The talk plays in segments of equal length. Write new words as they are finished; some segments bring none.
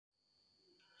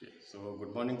Okay, so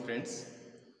good morning friends.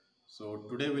 So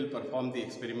today we'll perform the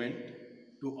experiment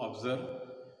to observe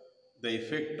the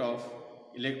effect of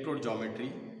electrode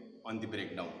geometry on the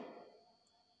breakdown.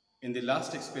 In the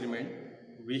last experiment,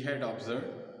 we had observed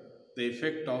the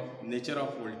effect of nature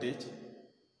of voltage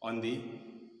on the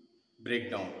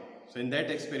breakdown. So in that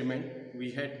experiment,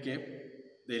 we had kept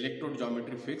the electrode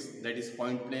geometry fixed, that is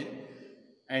point plane,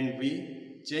 and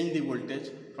we changed the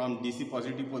voltage from DC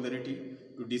positive polarity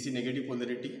to DC negative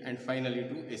polarity and finally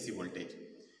to AC voltage.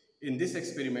 In this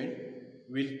experiment,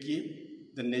 we'll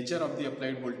keep the nature of the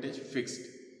applied voltage fixed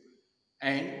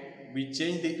and we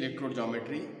change the electrode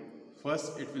geometry.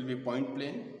 First it will be point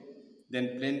plane,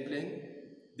 then plane plane,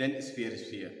 then sphere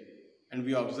sphere, and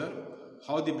we observe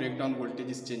how the breakdown voltage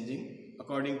is changing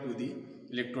according to the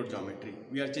electrode geometry.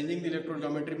 We are changing the electrode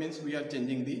geometry means we are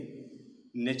changing the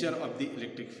nature of the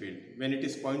electric field. When it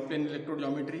is point plane electrode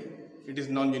geometry, it is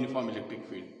non-uniform electric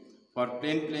field. For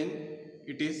plane plane,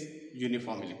 it is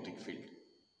uniform electric field.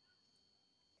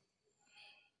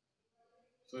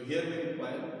 So here we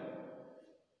require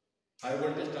high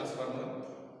voltage transformer.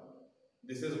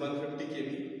 This is 150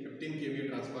 kV, 15 kV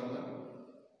transformer.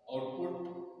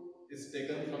 Output is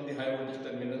taken from the high voltage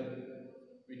terminal.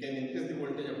 We can increase the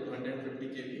voltage up to 150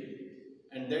 kV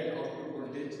and that output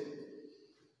voltage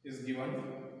is given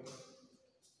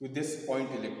to this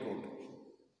point electrode.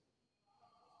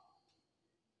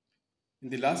 In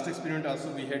the last experiment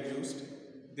also we had used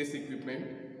this equipment.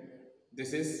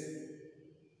 This is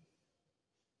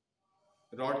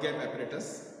rod gap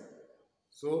apparatus.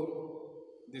 So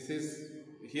this is,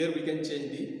 here we can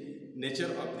change the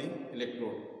nature of the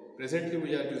electrode. Presently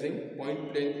we are using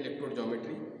point plane electrode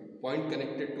geometry, point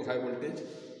connected to high voltage,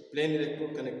 plane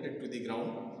electrode connected to the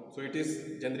ground. So it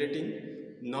is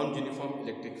generating non-uniform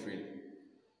electric field.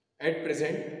 At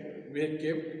present we have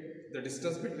kept the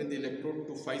distance between the electrode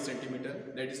to 5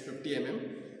 cm, that is 50 mm.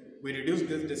 We reduce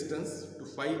this distance to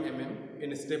 5 mm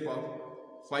in a step of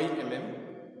 5 mm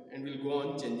and we'll go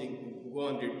on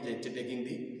taking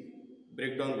the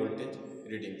breakdown voltage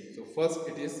readings. So first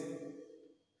it is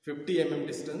 50 mm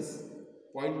distance,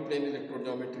 point plane electrode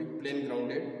geometry, plane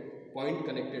grounded, point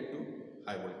connected to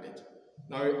high voltage.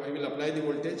 Now I will apply the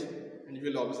voltage and you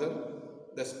will observe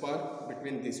the spark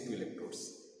between these two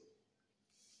electrodes.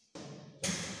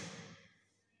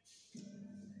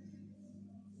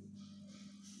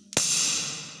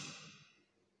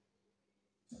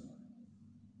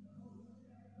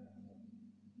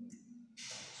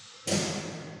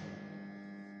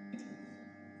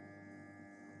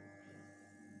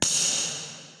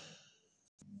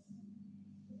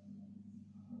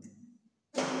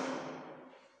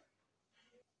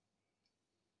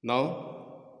 Now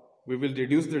we will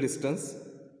reduce the distance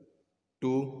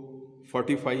to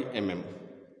 45 mm.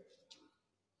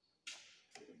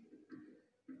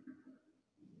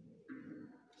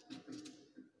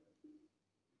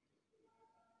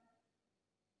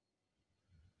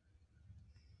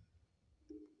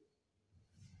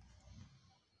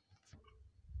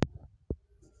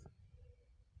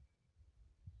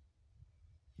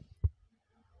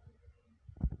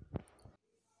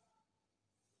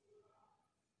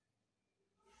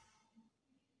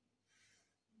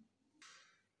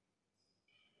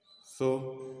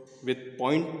 So with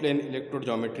point plane electrode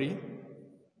geometry,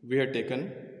 we have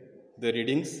taken the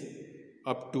readings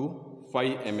up to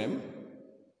 5 mm.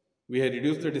 We have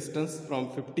reduced the distance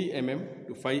from 50 mm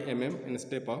to 5 mm in a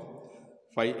step of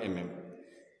 5 mm.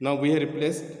 Now we have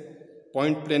replaced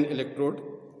point plane electrode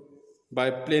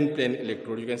by plane plane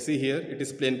electrode. You can see here it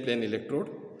is plane plane electrode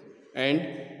and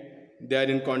they are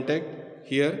in contact.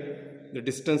 Here the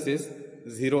distance is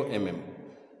 0 mm.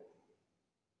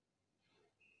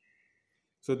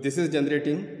 So this is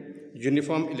generating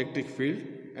uniform electric field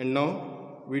and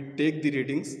now we take the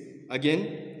readings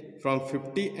again from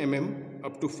 50 mm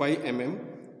up to 5 mm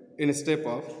in a step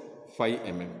of 5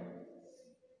 mm.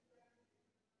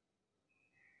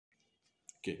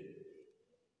 Okay.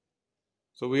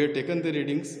 So we have taken the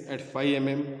readings at 5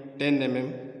 mm, 10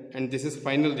 mm and this is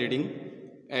final reading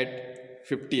at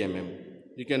 50 mm.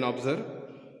 You can observe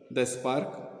the spark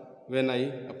when I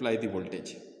apply the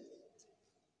voltage.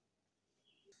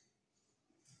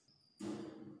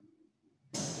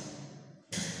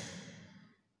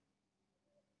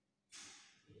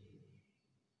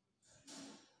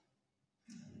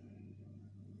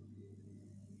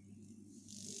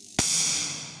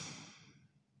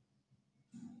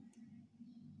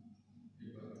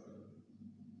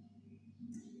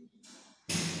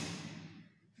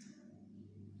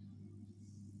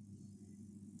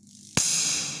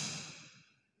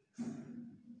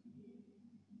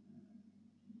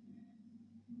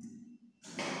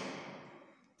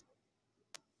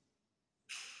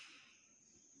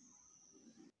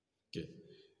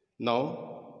 Now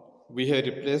we have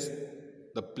replaced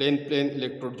the plane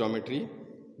electrode geometry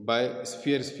by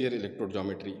sphere electrode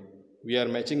geometry. We are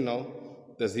matching now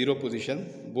the zero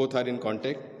position, both are in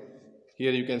contact.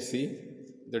 Here you can see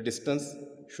the distance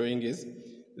showing is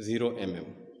 0 mm.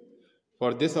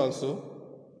 For this also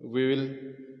we will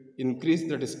increase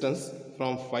the distance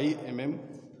from 5 mm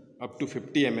up to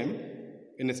 50 mm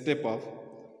in a step of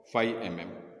 5 mm.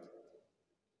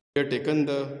 We have taken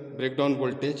the breakdown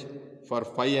voltage for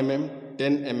 5 mm,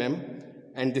 10 mm,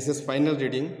 and this is final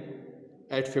reading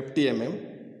at 50 mm.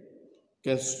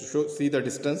 You can see the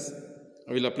distance.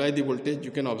 I will apply the voltage.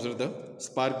 You can observe the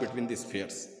spark between the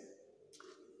spheres.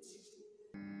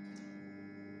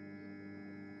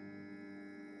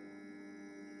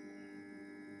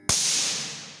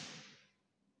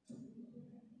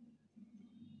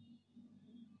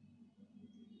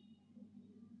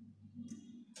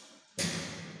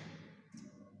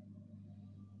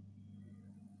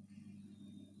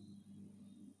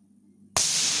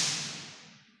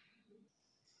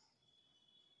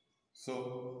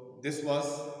 So this was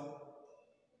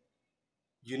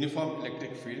uniform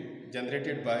electric field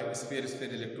generated by sphere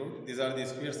electrode. These are the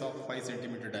spheres of 5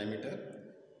 cm diameter.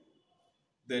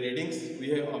 The readings we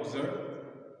have observed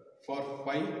for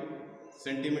 5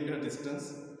 cm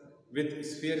distance with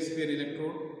sphere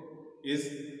electrode is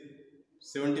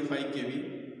 75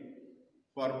 kV.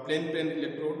 For plane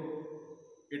electrode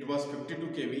it was 52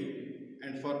 kV,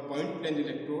 and for point plane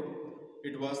electrode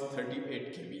it was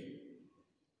 38 kV.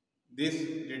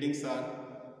 These readings are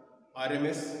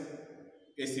RMS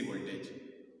AC voltage.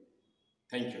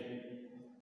 Thank you.